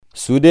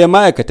Su dai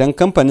ma'aikatan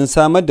kamfanin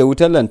samar da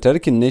wutar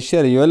lantarkin na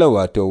shiyar Yola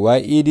wato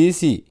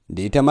YEDC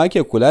da ita ma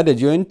ke kula da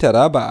jihohin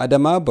Taraba,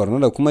 Adama, Borno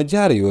da kuma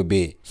jihar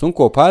Yobe sun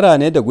ko fara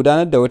ne da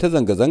gudanar da wata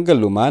zanga-zangar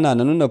lumana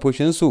na nuna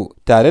fushinsu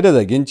tare da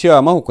zargin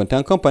cewa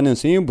mahukuntan kamfanin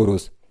sun yi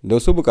burus da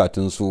wasu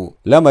bukatunsu,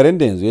 lamarin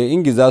da yanzu ya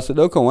ingiza su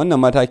ɗaukan wannan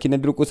mataki na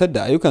durƙusar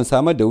da ayyukan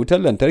samar da wutar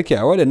lantarki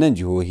a waɗannan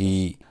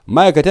jihohi.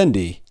 Ma'aikatan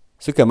da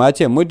suka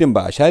mace muddin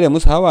ba a share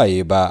musu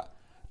hawaye ba,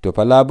 to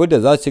fa labudda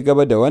za su ci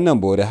gaba da wannan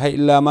bore har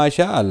illa ma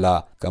sha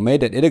Allah, kamar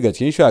yadda ɗaya daga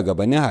cikin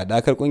shugabannin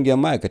haɗakar ƙungiyar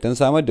ma'aikatan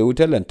samar da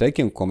wutar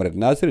lantarkin Comrade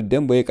Nasiru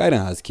Dembo ya ƙarin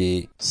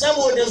haske.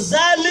 Saboda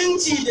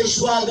zalunci da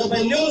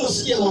shugabanninmu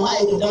suke ma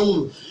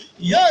ma'aikatanmu,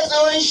 yau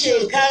tsawon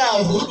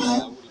shekara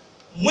 4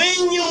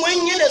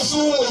 mun yi da su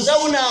mu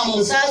zauna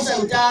mu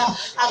sasanta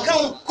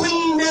akan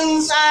kundin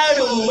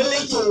tsarin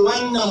mulkin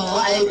wannan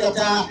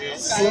ma'aikata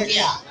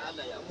sankiya.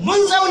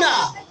 Mun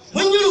zauna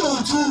mun yi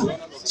rubutu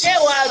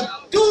cewa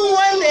duk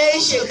wanda ya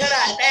yi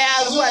shekara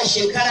 1 zuwa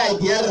shekara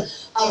 5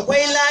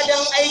 akwai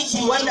ladan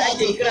aiki wanda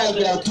ake kira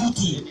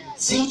gratuity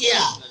sun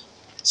iya.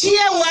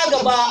 Ciyarwa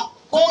gaba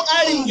ko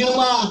ƙarin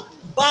girma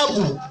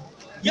babu.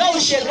 Yau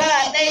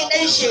shekara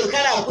ɗaya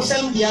shekara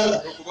kusan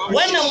 5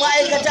 wannan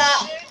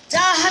ma'aikata ta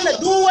hana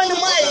duk wani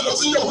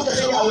ma'aikaci da kuka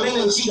sani a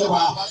wurin ci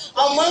gaba,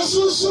 amma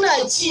su suna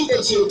ci da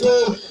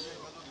ceto,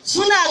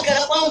 suna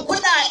karɓan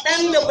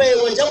kuɗaɗen da bai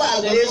wajaba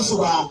a gare su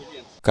ba.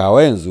 Kawo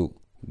yanzu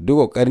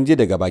duk ƙoƙarin ji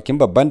daga bakin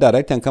babban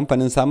daraktan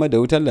kamfanin samar da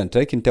wutar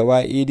lantarkin ta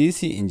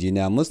YEDC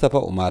injiniya Mustapha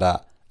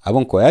Umara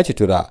abin ko ya ci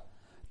tura,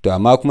 to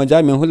amma kuma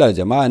jami'in hular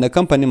jama'a na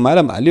kamfanin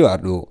Malam Aliyu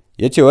Ardo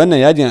ya ce wannan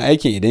yajin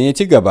aiki idan ya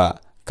ci gaba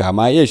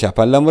kama iya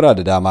shafar lamura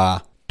da dama,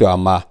 to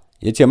amma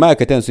ya ce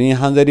ma'aikatan sun yi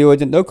hanzari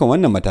wajen ɗaukan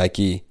wannan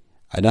mataki,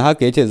 a don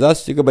haka ya ce za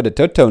su ci gaba da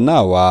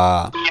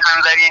tattaunawa.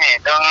 Hanzari ne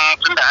don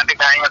tun da an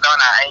riga an yi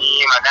zauna an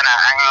yi magana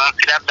an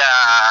fitar da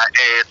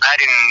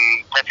tsarin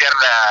tafiyar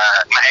da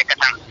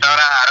ma'aikatan,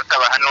 sauran a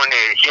rattaba hannu ne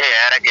shi ne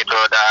ya rage, to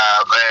da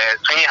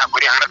sun yi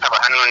hakuri an rattaba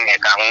hannu ne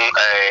kamun,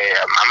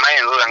 amma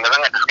yanzu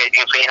zanga-zanga da suka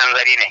yi sun yi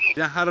hanzari ne.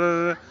 Idan har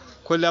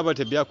kulla ba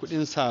ta biya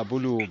kuɗin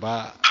sabulu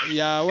ba,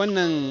 ya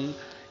wannan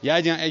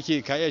yajin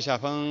aiki ka iya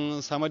shafan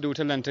samar da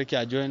wutar lantarki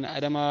a jihohin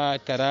Adama,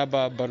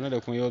 Taraba, Borno da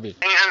kuma Yobe?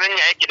 In an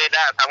zanya aiki dai da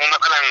a samu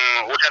matsalan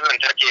wutar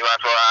lantarki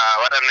wato a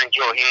waɗannan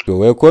jihohin. To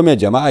wai ko me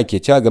jama'a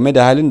ke cewa game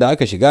da halin da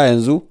aka shiga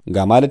yanzu?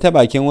 Ga ma da ta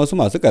bakin wasu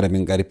masu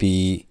ƙaramin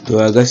ƙarfi. To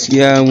a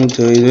gaskiya mu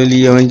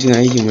tawaidoli yawancin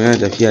aikin mu yana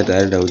tafiya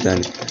tare da wuta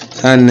ne.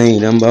 Sannan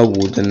idan babu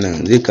wutan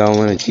nan zai kawo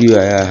mana ciwo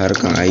a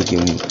harkan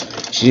aikin mu.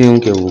 Shi ne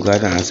muke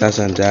bukatan a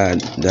sasanta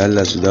da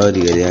Allah su dawo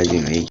daga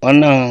yajin aiki.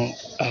 Wannan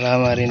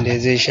al'amarin da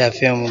zai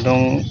shafe mu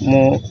don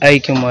mu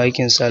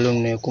aikin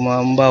salon ne, kuma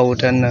an ba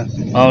wutan nan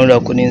ba da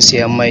kudin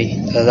siyan mai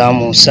da za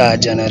mu sa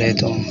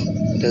janareton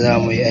da za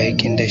mu yi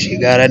aikin da shi,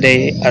 gara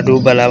dai a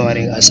duba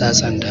lamarin a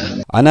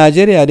sasanta. A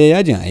Najeriya dai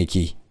yajin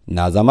aiki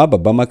na zama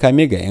babban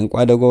makami ga 'yan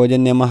kwadago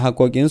wajen neman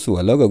haƙoƙinsu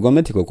walau ga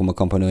gwamnati ko kuma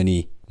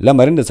kamfanoni,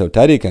 lamarin da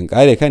sautari kan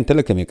kare kan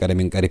talaka mai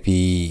karamin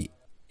karfi.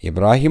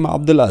 Ibrahim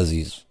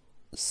Abdulaziz,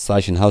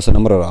 sashin Hausa na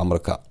murar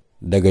Amurka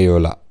daga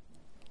Yola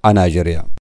a Najeriya.